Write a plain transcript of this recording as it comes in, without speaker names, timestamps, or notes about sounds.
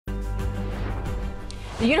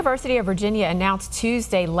The University of Virginia announced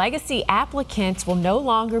Tuesday legacy applicants will no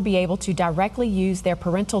longer be able to directly use their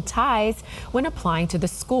parental ties when applying to the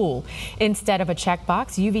school. Instead of a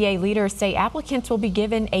checkbox, UVA leaders say applicants will be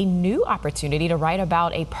given a new opportunity to write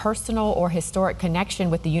about a personal or historic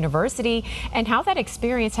connection with the university and how that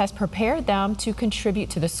experience has prepared them to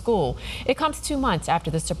contribute to the school. It comes 2 months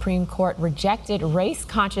after the Supreme Court rejected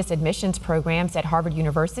race-conscious admissions programs at Harvard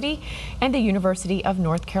University and the University of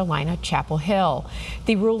North Carolina, Chapel Hill.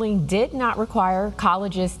 The ruling did not require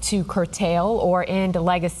colleges to curtail or end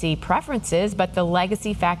legacy preferences, but the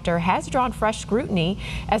legacy factor has drawn fresh scrutiny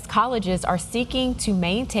as colleges are seeking to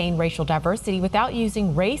maintain racial diversity without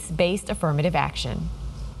using race-based affirmative action.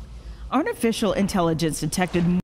 Artificial intelligence detected